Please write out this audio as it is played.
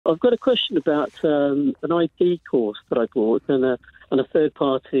I've got a question about an IT course that I bought and a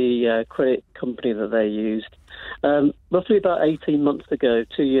third-party credit company that they used. Roughly about 18 months ago,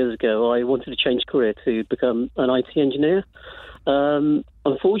 2 years ago, I wanted to change career to become an IT engineer.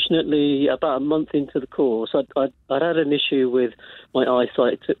 Unfortunately, about a month into the course, I'd had an issue with my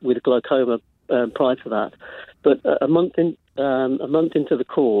eyesight with glaucoma prior to that. But a month into the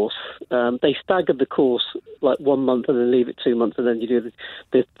course, they staggered the course like 1 month and then leave it 2 months, and then you do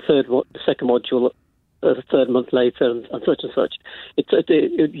the second module the third month later, and such and such.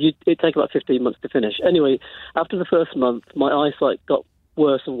 It take about 15 months to finish. Anyway, after the first month, my eyesight got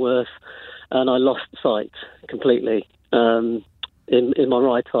worse and worse, and I lost sight completely in my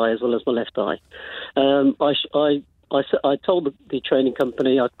right eye as well as my left eye. I told the training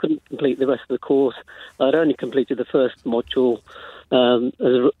company I couldn't complete the rest of the course. I'd only completed the first module.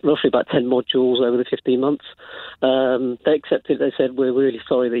 Roughly about 10 modules over the 15 months. They accepted. They said, we're really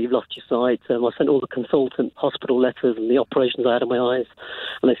sorry that you've lost your sight. I sent all the consultant hospital letters and the operations I had on my eyes.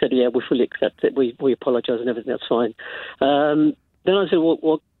 And they said, yeah, we fully accept it. We apologise and everything, that's fine. Then I said,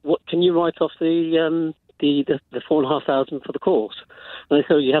 what can you write off the $4,500 for the course? And they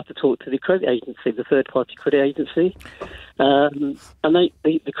said, you have to talk to the credit agency, the third-party credit agency. And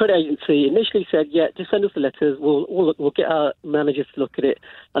the credit agency initially said, yeah, just send us the letters. We'll get our managers to look at it,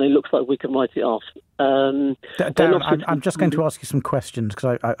 and it looks like we can write it off. Darren, I'm just going to ask you some questions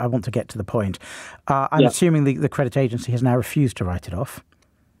because I want to get to the point. I'm assuming the credit agency has now refused to write it off.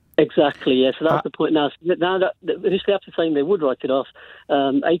 Exactly, yeah. So that's the point now. Now that initially after saying they would write it off,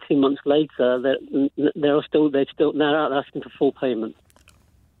 18 months later, they're still now out asking for full payment.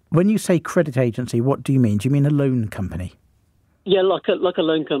 When you say credit agency, what do you mean? Do you mean a loan company? Yeah, like a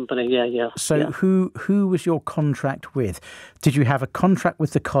loan company. Yeah. So who was your contract with? Did you have a contract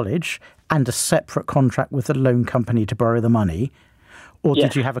with the college and a separate contract with the loan company to borrow the money? Or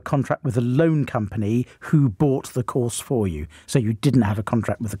did you have a contract with a loan company who bought the course for you? So you didn't have a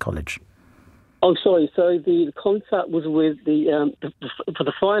contract with the college? Oh, sorry. So the contract was with for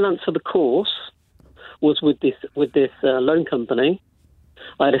the finance of the course was with this loan company.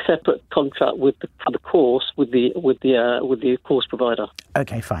 I had a separate contract for the course with the course provider.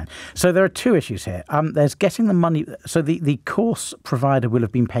 Okay, fine. So there are two issues here. There's getting the money. So the course provider will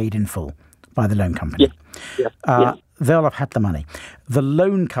have been paid in full by the loan company. Yeah. They'll have had the money. The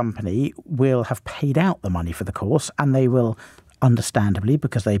loan company will have paid out the money for the course, and they will, understandably,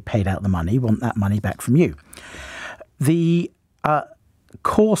 because they paid out the money, want that money back from you. The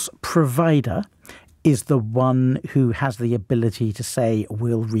course provider is the one who has the ability to say,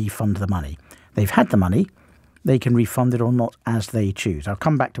 we'll refund the money. They've had the money. They can refund it or not as they choose. I'll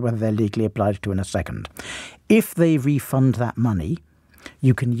come back to whether they're legally obliged to in a second. If they refund that money,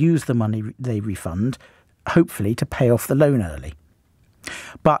 you can use the money they refund, hopefully, to pay off the loan early.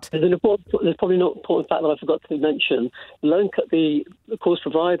 But there's probably an important fact that I forgot to mention. The course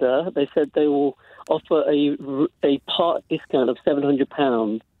provider, they said they will offer a part discount of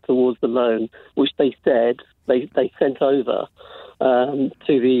 £700 towards the loan, which they said they sent over to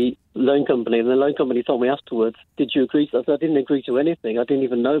the loan company. And the loan company told me afterwards, did you agree to that? I said, I didn't agree to anything. I didn't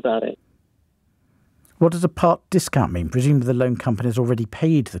even know about it. What does a part discount mean? Presumably the loan company has already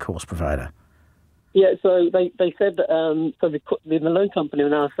paid the course provider. Yeah, so they said that the loan company are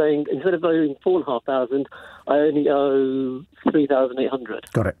now saying instead of owing $4,500, I only owe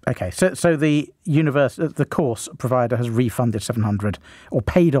 $3,800. Got it. Okay, so the course provider has refunded $700 or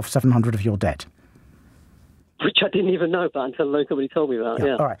paid off $700 of your debt, which I didn't even know about until the loan company told me about.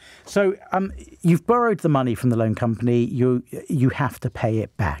 Yeah. All right. So you've borrowed the money from the loan company. You have to pay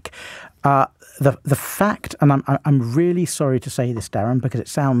it back. The fact, and I'm really sorry to say this, Darren, because it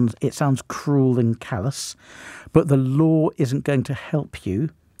sounds cruel and callous, but the law isn't going to help you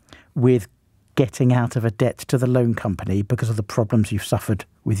with getting out of a debt to the loan company because of the problems you've suffered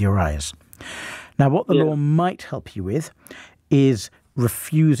with your eyes. Now, what the law might help you with is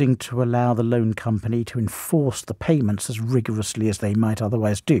refusing to allow the loan company to enforce the payments as rigorously as they might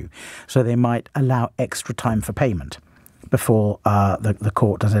otherwise do. So they might allow extra time for payment before the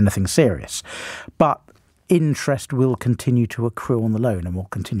court does anything serious. But interest will continue to accrue on the loan and will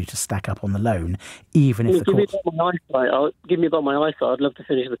continue to stack up on the loan, even if the court... Give me about my eyesight. I'd love to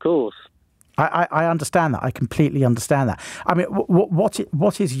finish the course. I understand that. I completely understand that. I mean,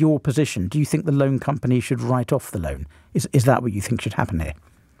 what is your position? Do you think the loan company should write off the loan? Is that what you think should happen here?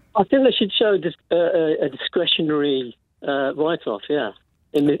 I think they should show a discretionary write-off,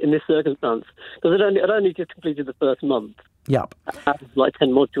 in this circumstance. Because I'd only just completed the first month. Yep. Like 10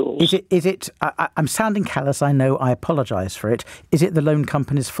 modules. Is it? I'm sounding callous, I know, I apologise for it. Is it the loan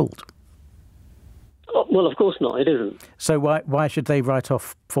company's fault? Well, of course not. It isn't. So why should they write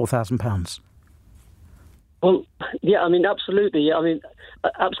off £4,000? Well, yeah, I mean, absolutely. Yeah, I mean,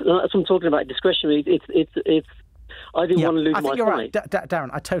 absolutely. That's what I'm talking about. Discretionary. It's. I didn't want to lose my I think you're right, Darren.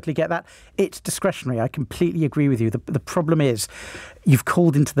 I totally get that. It's discretionary. I completely agree with you. The problem is, you've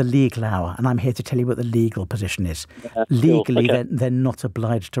called into the legal hour, and I'm here to tell you what the legal position is. Legally, sure. Okay. they're not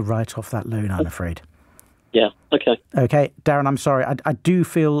obliged to write off that loan, I'm afraid. Yeah. Okay. Okay, Darren. I'm sorry. I do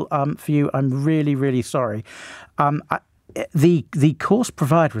feel for you. I'm really, really sorry. The course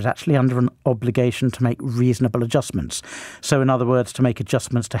provider is actually under an obligation to make reasonable adjustments. So, in other words, to make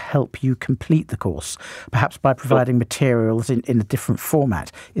adjustments to help you complete the course, perhaps by providing materials in a different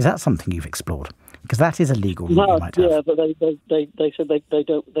format. Is that something you've explored? Because that is a legal rule you might have. Yeah, but they said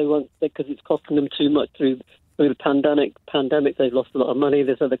they won't, because it's costing them too much through the pandemic. They've lost a lot of money.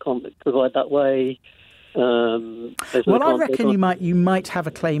 They said they can't provide that way. Well, I reckon you might have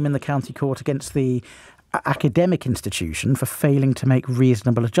a claim in the county court against the academic institution for failing to make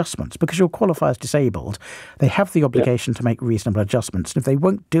reasonable adjustments, because you're qualified as disabled. They have the obligation to make reasonable adjustments, and if they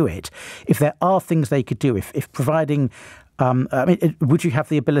won't do it, if there are things they could do, if providing, would you have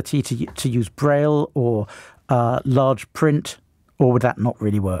the ability to use Braille or large print, or would that not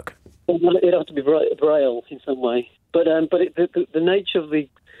really work? Well, it'd have to be Braille in some way, but the nature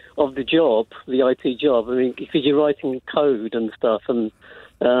of the job, the IT job, I mean, because you're writing code and stuff, and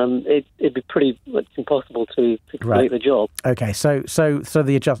it'd be pretty much impossible to complete the job. Okay, so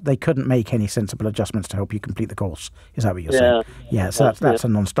they couldn't make any sensible adjustments to help you complete the course. Is that what you're saying? Yeah. So that's a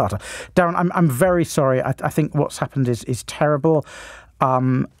non-starter. Darren, I'm very sorry. I think what's happened is terrible.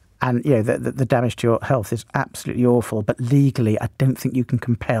 And the damage to your health is absolutely awful. But legally, I don't think you can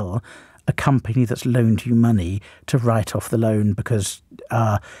compel a company that's loaned you money to write off the loan because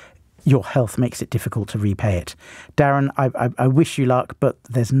your health makes it difficult to repay it. Darren, I wish you luck, but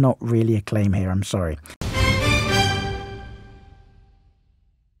there's not really a claim here. I'm sorry.